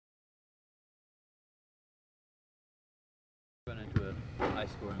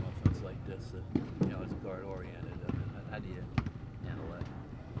high-scoring offense like this that is guard-oriented? I mean, how do you handle that?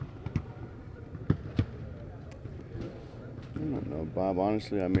 I don't know, Bob.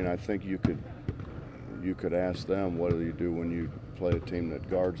 Honestly, I mean, I think you could ask them, what do you do when you play a team that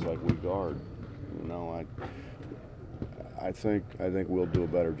guards like we guard? I think we'll do a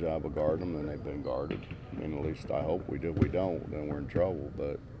better job of guarding them than they've been guarded. I mean, at least I hope we do. If we don't, then we're in trouble.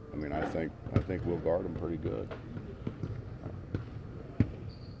 But I mean, I think we'll guard them pretty good.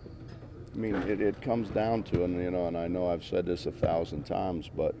 I mean, it comes down to, and I know I've said this 1,000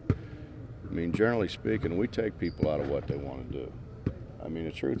 times, but I mean, generally speaking, we take people out of what they want to do. I mean,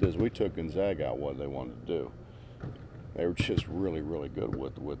 the truth is, we took Gonzaga out what they wanted to do. They were just really, really good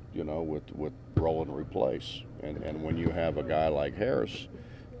with roll and replace. And when you have a guy like Harris,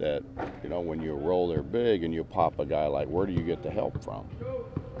 that when you roll there big and you pop a guy like, where do you get the help from?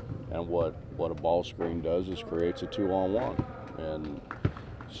 And what a ball screen does is creates a 2-on-1. And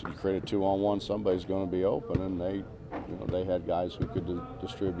so you create a 2-on-1, somebody's going to be open, and they had guys who could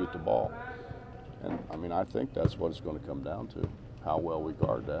distribute the ball. And I mean, I think that's what it's going to come down to, how well we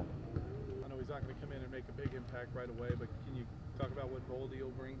guard that. I know he's not going to come in and make a big impact right away, but can you talk about what role he'll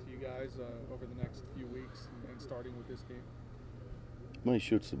bring to you guys over the next few weeks and starting with this game? When he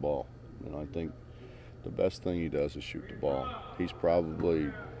shoots the ball, I think the best thing he does is shoot the ball.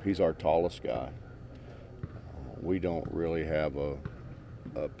 He's our tallest guy. We don't really have a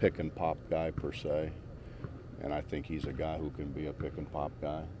pick and pop guy per se, and I think he's a guy who can be a pick and pop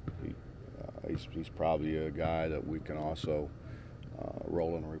guy. He's probably a guy that we can also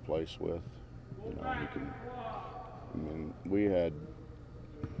roll and replace with. We had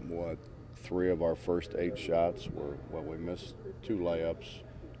 3 of our first 8 shots were we missed 2 layups,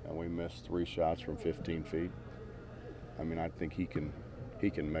 and we missed 3 shots from 15 feet. I mean, I think he can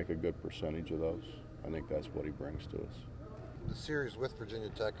make a good percentage of those. I think that's what he brings to us. The series with Virginia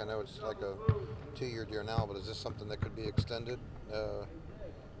Tech, I know it's like a 2-year deal now, but is this something that could be extended?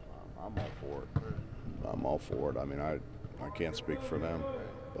 I'm all for it. I'm all for it. I mean, I can't speak for them,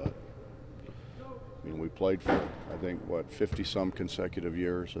 but I mean, we played for, I think, 50-some consecutive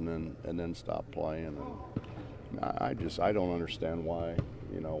years, and then stopped playing. And I don't understand why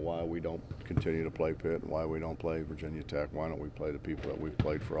we don't continue to play Pitt, and why we don't play Virginia Tech. Why don't we play the people that we've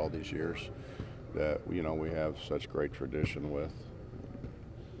played for all these years, that we have such great tradition with.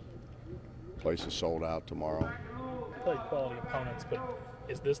 Place is sold out tomorrow. Played quality opponents, but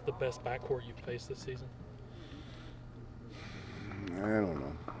is this the best backcourt you've faced this season? I don't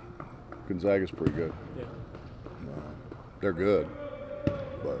know. Gonzaga's pretty good. Yeah. They're good,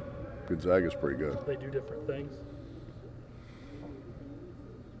 but Gonzaga's pretty good. They do different things.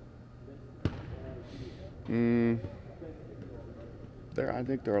 I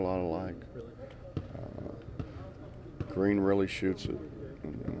think they're a lot alike. Really? Green really shoots it.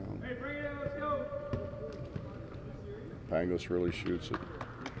 Pangos really shoots it.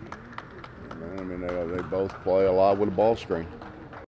 I mean, they both play a lot with a ball screen.